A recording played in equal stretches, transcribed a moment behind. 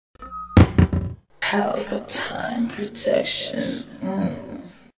Pelpa time protection.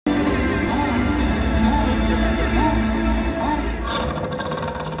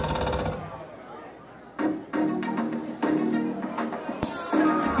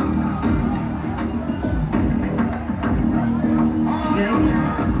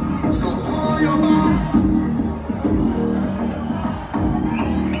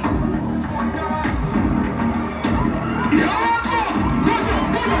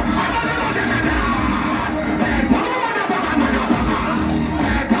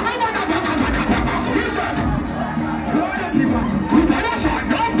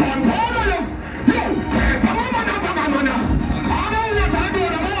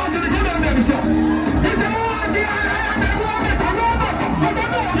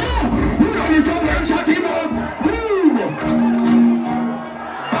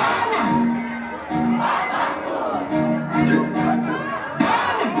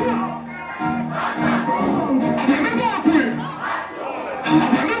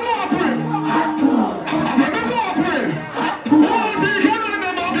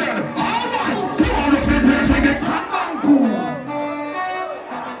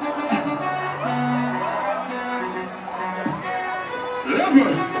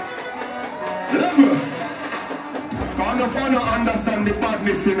 Understand the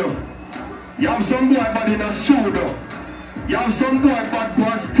badness, you know. You have some boy bad in a studio. You have some boy bad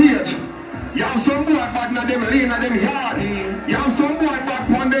on stage. You have some boy bad in them lane and them yard. You have some boy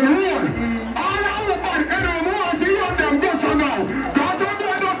bad on them road. All of them bad, anyone who see you on them just so now. Cause some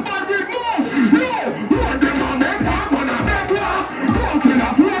boy just bad with more. No, run them on them park on them walk. Don't kill a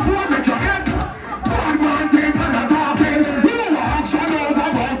fool, make your head. Bad man take on a talking. You walk so no go.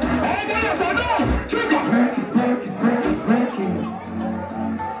 Oh, yes I know. Trigger.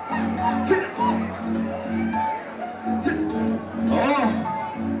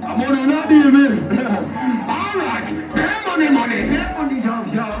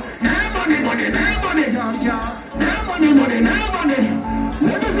 Money.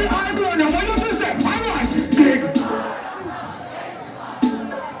 What is it Aidonia? What does it say? Alright, dig.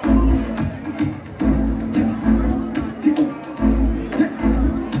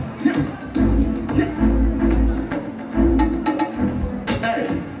 Hey,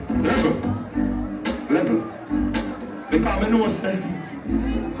 level. Because I know say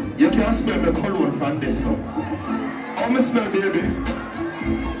you can't smell the cologne from this, so how me smell, baby?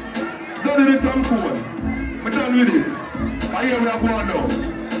 Don't do it on cool. I'm done with it. I hear we are going now.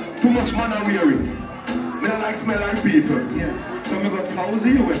 Too much man I wear it. Me don't like smell like people. Yeah. So I got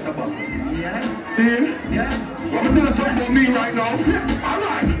cozy West Tobacco. Yeah. See? Yeah. What I'm telling something about me right now? Yeah.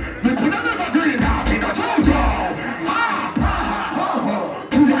 Alright. Me could have never green now in a chow-chow.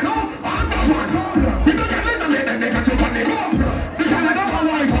 You know? I'm the one. You don't get little bit and they can jump on the go. Because I don't have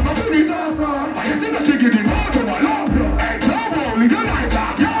life on my booty. I see the chicken in the water. Hey, trouble. You don't like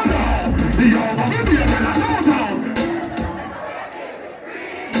that. You know. You're going to be a show-down.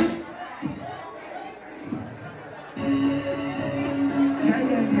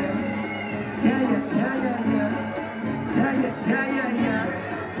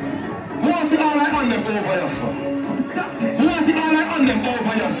 What's it all like on them over your son? What's it all like on them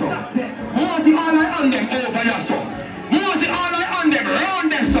over your son? What's it all like on them over your son? What's it all like on them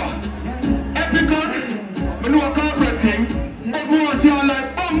round their son? Epicon, we know a corporate thing, but what's it all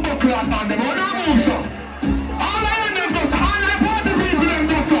like bumper clap on them? What do you move, son? All I on them go, sir. All I party people them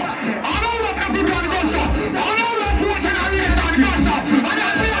go, sir. All I love Epicon go, sir. All I love Fortune and Yes and go, sir. And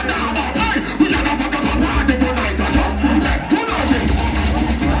that's what I'm talking about. Hey, we got to fuck up a party tonight, just good on it.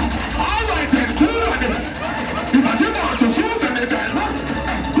 All right then, good on it. Because you want to shoot them, they tell us.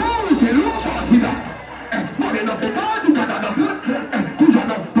 Go with your low pass with that. Money enough for God, you got enough. You got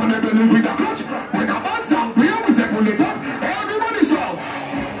enough money to live with a clutch. When a bad song play, we say pull it up. Everybody shout.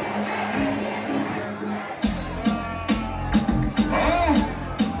 Oh,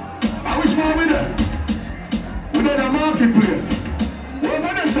 I wish more with them. We know the marketplace. We're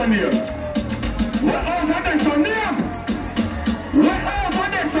over there, son here. We're over there, son here. We're over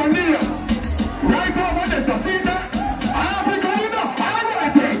there, son here. Right over there, son. See that? I have been going up. I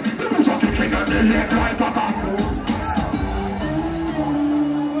like it. You push up your finger, they let right up.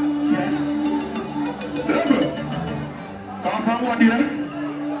 Because from one day,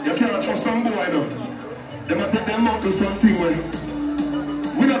 you can't trust some boy now. They might take them out to something where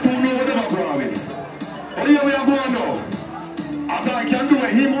we don't know what they're going with. But here we are going now. A guy can do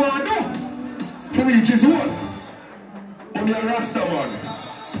what he want to do. To each his own. But me a Rasta man.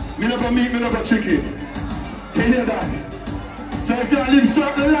 Me not go meat, me not go chicken. You hear that? So if you live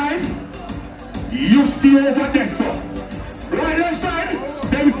certain life, you stay over there, so. Right left side,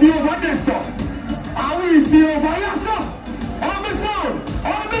 them stay over there, so. over here, sir. On the sound.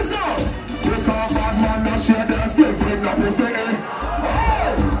 On the sound. You can't bad man, not share their skill for him, not pussy, eh?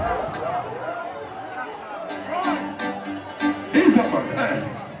 Oh! He's up, man, eh?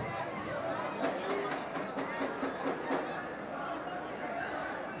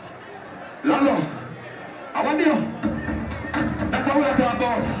 Lalo, I want you. That's what we're talking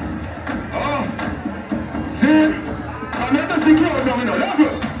about. Oh, see, I'm not a secure now, you know,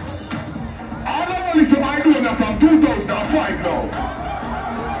 level. All I want is Aidonia from 2005 now.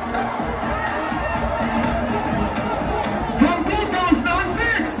 From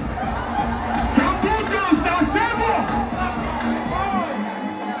 2006. From 2007.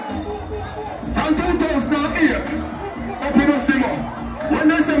 From 2008. Up in Osimo. When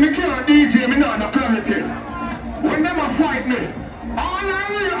they say me can't DJ, me not no clarity. When them a fight me, all I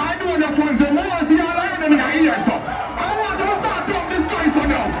will Aidonia funds them more see all I hear them in the ear, so. I want to start up this guy so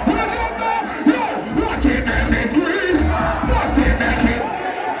now. When I jump now, yo, watch it then, this please. Watch it then,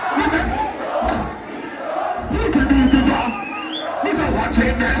 listen. You can do the job. Listen, watch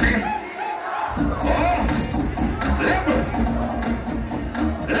it then. Oh, level.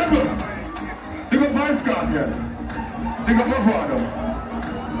 Level. Big up Vice Card here. Big up Avado.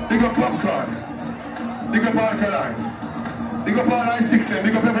 Big up Popcorn. Big up Alkaline. Big up all I-16.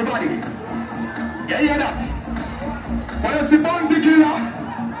 Big up everybody. Yeah, hear that? When you see Bounty Killer,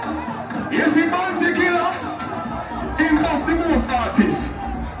 you see Bounty Killer, him was the most artists.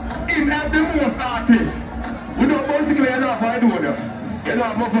 Him have the most artists. Without Bounty Killer, you don't have Aidonia. You don't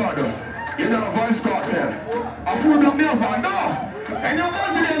have Avado. You don't have Voice Cartel. I fool up there for no. And your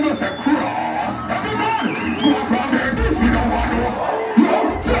Bounty Killer goes a cross. Everybody, go from there. This we don't want to.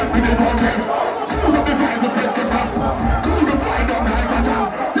 Self with the content. Choose up the Bible space, cause I'm gonna find them like a jam.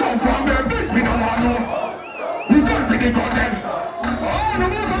 Yo, from there, bitch, we don't want to. We self with the content. Oh, no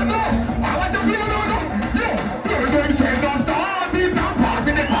more can know. I want you to feel no. Yo, you're going to say don't start. People are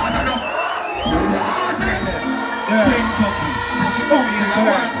passing the corner now. Yeah. Things talking. She only in the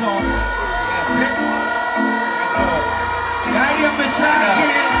world, so. Yeah, I am a shy.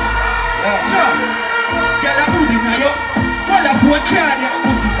 Sure. Get a hoodie now, yo. What a phone card you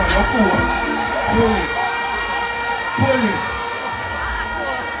put it on your phone. Pull it. Pull it.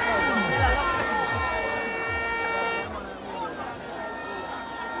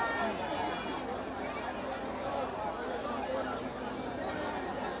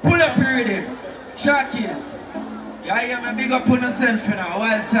 Pull up your rhythm. Sharkies. Yeah, I am a big up on yourself now.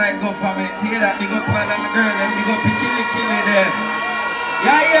 Wild side government. Hear that? Big up all of my girl and big up the killy there.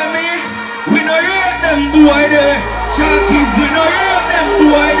 Yeah, hear me? We know you hate them boy there. Sharkies, we know you hate them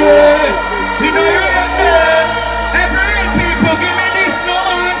boy there. We know you hate them. Every real people, give me this no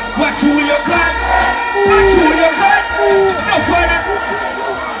man. Watch who you cut. Watch who you cut. No funny.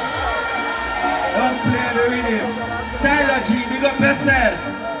 Don't play the rhythm. Stylo G, big up yourself.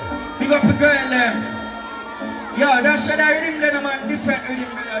 Big up the girl them. Yo, that shit I rhythm then man, different rhythm.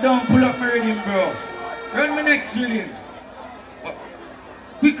 Don't pull up my rhythm, bro. Run my next rhythm.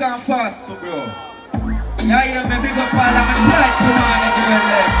 Quick and fast, bro. Yeah, yeah, me big up all of my flight command at the well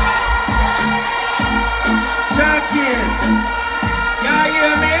there. Sharkies. Yeah,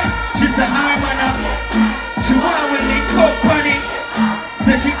 hear me? She's an armor. She want with the company.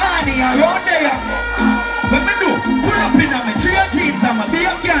 So she honey around there. What me do? Pull up in on me 3 jeans and my big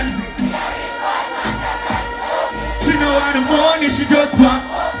guns. She know want the money, she just want.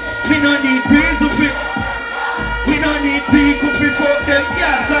 We no need bills to fit. We don't need people to fuck them,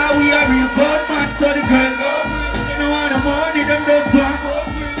 yeah, cause we are real good man, so the girls go. We don't want the money, them don't want.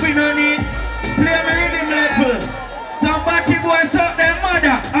 We don't need play me rhythm level. Somebody boys up their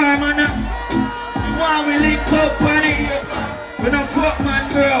mother, man. You want we link up on it. We don't fuck man,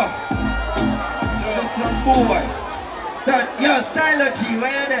 bro. Just some boy. That, yo, Stylo G,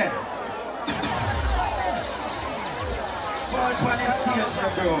 where you there?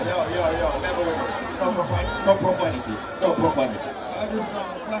 Bro. Yo, never remember. No profanity. No profanity.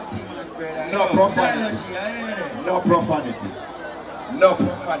 No profanity. No profanity. No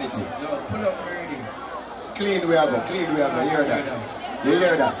profanity. Pull up ready. Clean we are go. Clean we are go. You hear that? You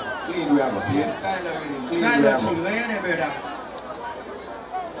hear that? Clean we are go. See it? Clean we are go.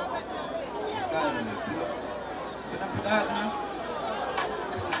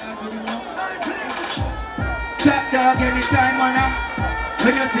 Chop dog anytime, man.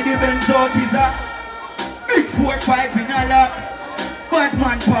 When you see the Benz out is a big 4-5 in a lap. Bad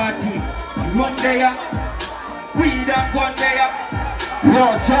man party. Run there. Weed and gun there.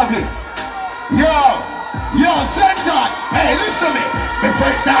 Yo, Javi. Yo, Center. Hey, listen to me. The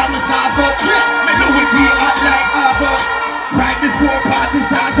first time I saw so clear. Me do it here hot like Harvard. Right before party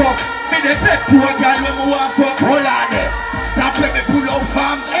starts up. Me the take to a girl when me want so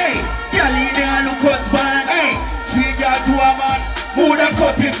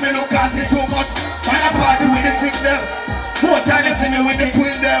there with the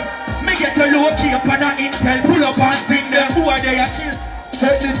twin them. Me get a low key up on a intel, pull up and spin them. Who are they a chill?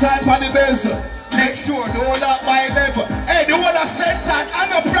 Set the type on the bezel. Make sure don't lock my level. Hey, the one that sets on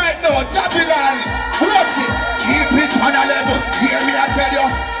and up right now, Jahvillani. Watch it. Keep it on a level. Hear me, I tell you.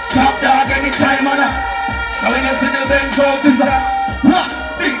 Top dog anytime, man. So when you see the Benz out, this is what?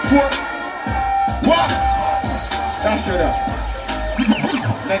 Big four. What? That's it.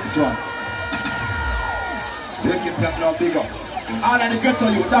 Next one. Make it step now bigger. All of the ghetto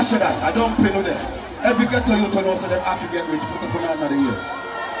you, that's it. I don't pay no them. Every ghetto you turn out to them after you get rich, put them for another year.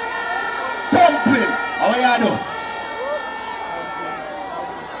 Pumping. How are you do?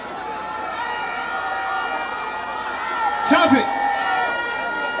 Javi.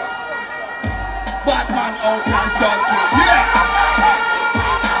 Batman out and stunting. Yeah.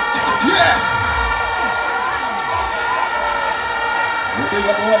 Yeah. We big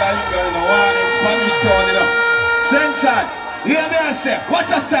up all of you girl in the one in Spanish town, you know. Sensan. Hear me I say, what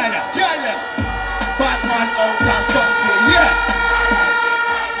a style. Tell them. Batman out and stunting. Yeah.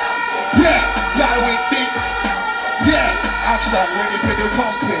 Yeah, y'all with me. Yeah, action ready for the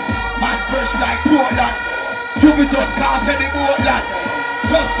pumping. Man fresh like Portland. To be just cast in the boatland.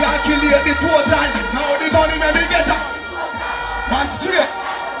 Just calculate the total. Now the money may be get up. Man straight.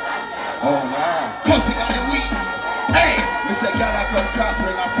 Oh nah. Cause he got the weed. Hey, me say girl I come cross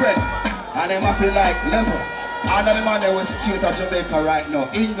with my friend. And them I feel like level. All of the man that was straight at Jamaica right now.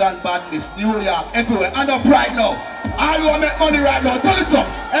 England, badness, New York, everywhere. And up right now. All you want make money right now, turn it up.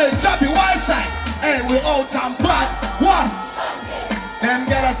 Hey, Chappy, one side. Hey, we out and bad. What? Them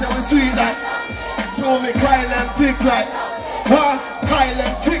girls say we sweet like. Throw me Kyle them thick like. Huh? Kyle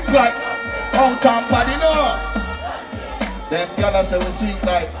them thick like. Out and bad, you know. Them girls say we sweet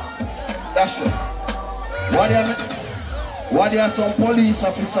like. That's it. What do you mean? What do you some police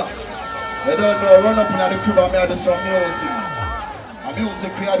officer? They don't know, run up in the crib and me do some music. And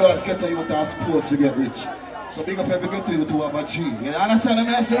music we do as get to you and sports we get rich. So big up every get to you to have a dream. You understand what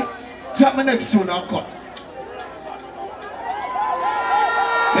I say? Tap my next tune and cut.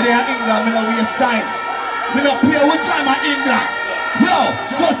 When they are England, me no waste time. Me no play with time at England. Yo,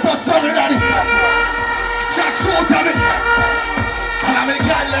 just touch down in that. Jack shoot at me. And I'm a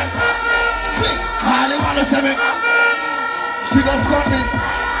girl them. See, all they wanna say me. She just got me.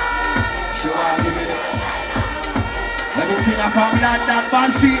 She want me with it. Everything I from London,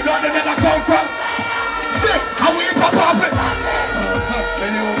 fancy, London never come from. See, how we pop off it.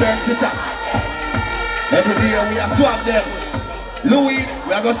 When you burn it up. Every day we are swap them. Louis,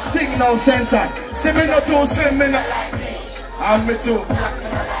 we are gonna sing now center. See me not too swim me now. And me too.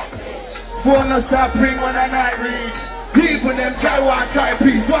 Phone no stop ring when the night reach. People them carry one try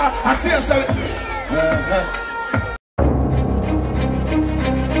piece. So I see them so.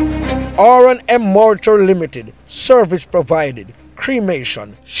 R&M Mortar Limited, service provided,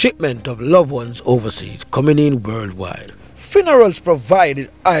 cremation, shipment of loved ones overseas, coming in worldwide, funerals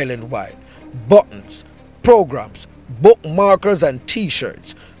provided island-wide, buttons, programs, bookmarkers and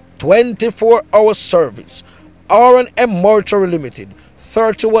t-shirts, 24-hour service. R&M Mortar Limited,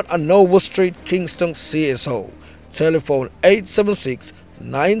 31 Anova Street, Kingston, CSO. Telephone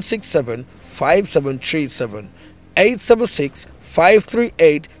 876-967-5737,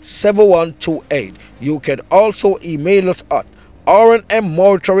 876-538-7128. You can also email us at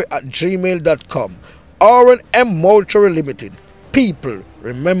rnmmortuary@gmail.com. R&M Mortuary Limited. People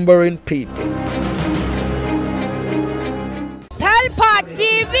remembering people. Pelpa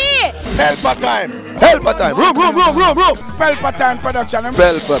TV! Pelpa time! Pelpa time! Room! Pelpa time production.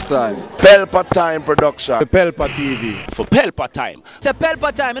 Pelpa time! Pelpa time production. Pelpa TV. For Pelpa time. It's a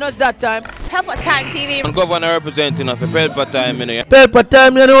Pelpa time, you know it's that time. Pelpa time TV. I'm governor representing of Pelpa time, you know. Pelpa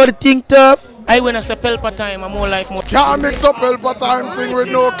time, you know what the thing tough? I when I say Pelpa time, I'm more like more. Can't mix up Pelpa time thing with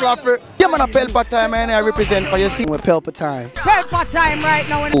no coffee. Yeah, man, a Pelpa time, and I represent for you. See, we're Pelpa time. Pelpa time right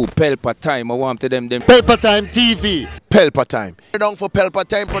now. Oh, Pelpa time, I want to them. Pelpa time TV. Pelpa time. Down for Pelpa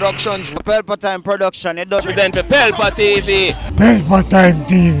time productions. Pelpa time production. It does Represent for Pelpa TV. Pelpa time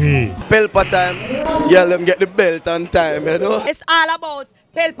TV. Pelpa time. Yeah, let them get the belt on time, you know. It's all about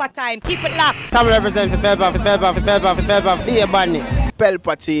Pelpa time. Keep it locked. Come represent for Pelpa, be a badness.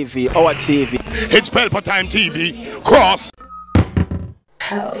 Pelpa TV, our TV. It's Pelpa time TV. Cross.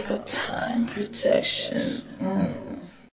 Pelpa time protection.